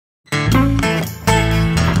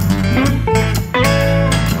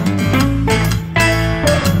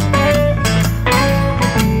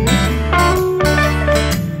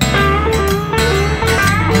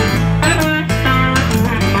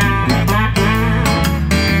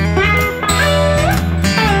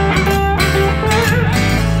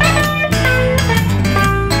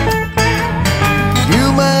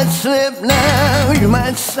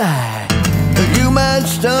slide. You might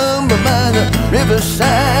stumble by the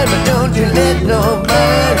riverside, but don't you let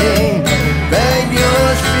nobody bang your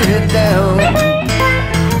spirit down.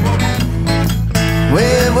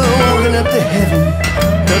 Well, we're walking up to heaven,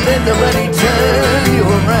 don't let nobody turn you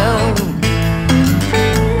around.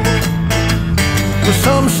 Well,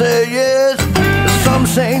 some say yes, some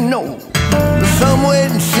say no. Some wait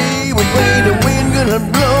and see which way the wind gonna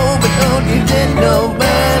blow, but don't you let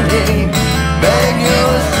nobody bang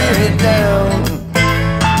your spirit down.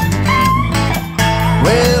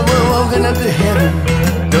 Well, we're walking up to heaven,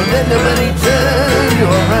 don't let nobody turn you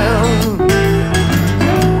around.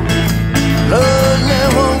 Lord, now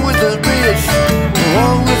walk with the rich,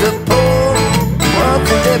 walk with the poor, walk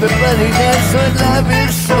with everybody, that's what life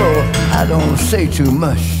is so. I don't say too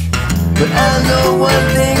much, but I know one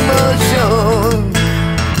thing for sure.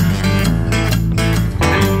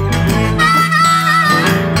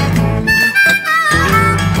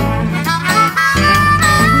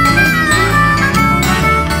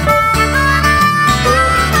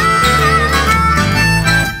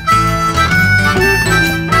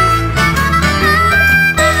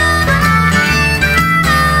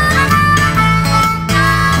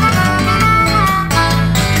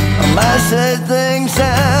 I said things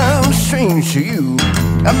sound strange to you.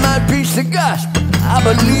 I might preach the gospel, I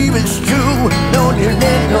believe it's true. Don't you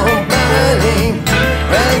let nobody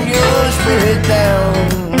bring your spirit down.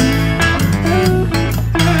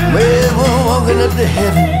 Well, we're walking up to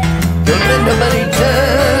heaven, don't let nobody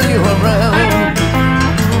turn you around.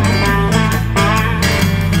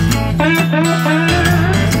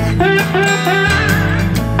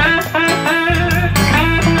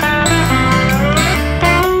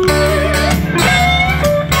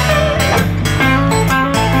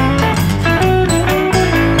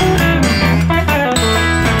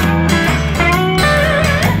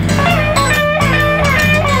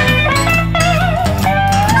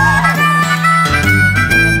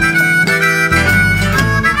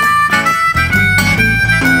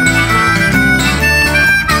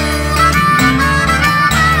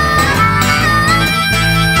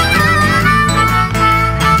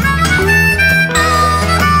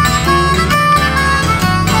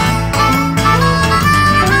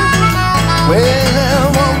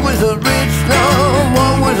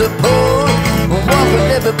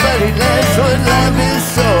 Everybody, that's what life is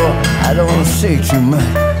so. I don't say too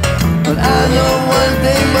much, but I know one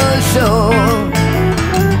thing for sure.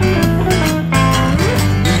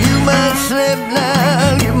 You might slip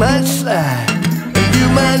now, you might slide, and you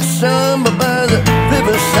might stumble by the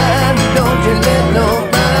riverside. Don't you let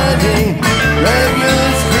nobody drag your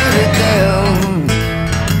spirit down.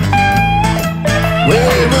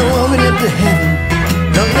 Well, we're walking up to heaven,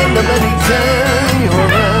 don't let nobody turn you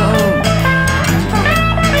around.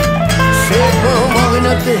 We're walking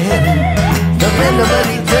up to heaven,